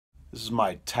This is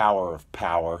my tower of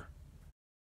power.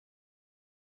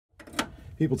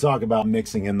 People talk about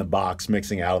mixing in the box,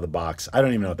 mixing out of the box. I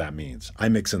don't even know what that means. I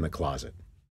mix in the closet.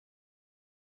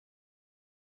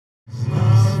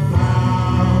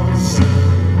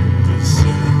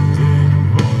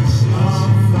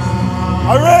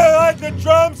 I really like the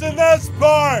drums in this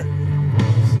part!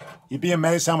 You'd be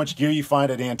amazed how much gear you find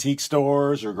at antique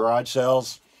stores or garage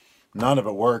sales. None of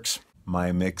it works.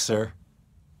 My mixer,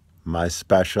 my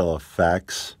special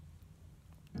effects.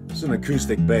 It's an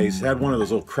acoustic bass. It had one of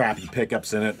those little crappy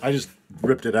pickups in it. I just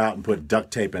ripped it out and put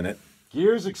duct tape in it.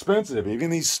 Gear's expensive, even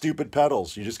these stupid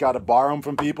pedals. You just got to borrow them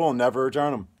from people and never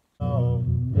return them.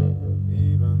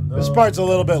 This part's a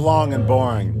little bit long and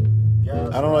boring.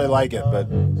 I don't really like it, but,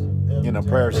 you know,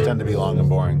 prayers tend to be long and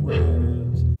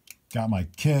boring. Got my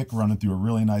kick running through a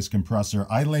really nice compressor.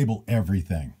 I label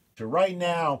everything. So right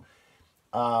now,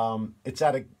 it's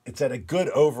at a good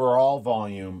overall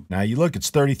volume. Now you look, it's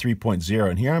 33.0,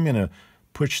 and here I'm going to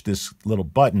push this little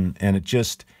button, and it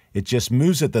just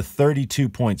moves at the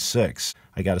 32.6.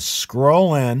 I got to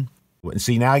scroll in.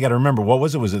 See, now I got to remember, what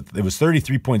was it? It was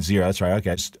 33.0. That's right.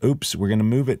 Okay. Oops, we're going to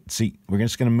move it. See, we're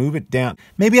just going to move it down.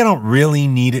 Maybe I don't really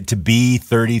need it to be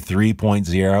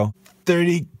 33.0.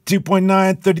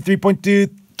 32.9,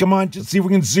 33.2. Come on, just see if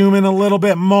we can zoom in a little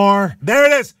bit more. There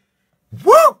it is.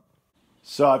 Woo!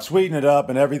 So I've sweetened it up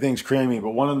and everything's creamy, but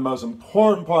one of the most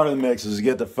important part of the mix is to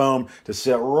get the foam to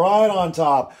sit right on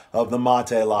top of the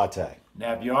mate latte.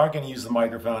 Now, if you are going to use the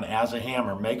microphone as a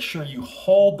hammer, make sure you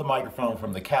hold the microphone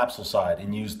from the capsule side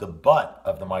and use the butt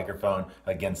of the microphone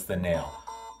against the nail.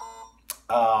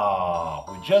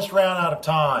 We just ran out of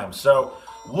time. So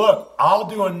look, I'll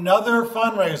do another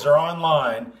fundraiser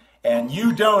online and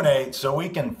you donate so we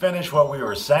can finish what we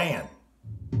were saying.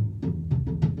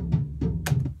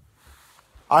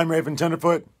 I'm Raven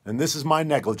Tenderfoot, and this is my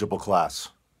Negligible class.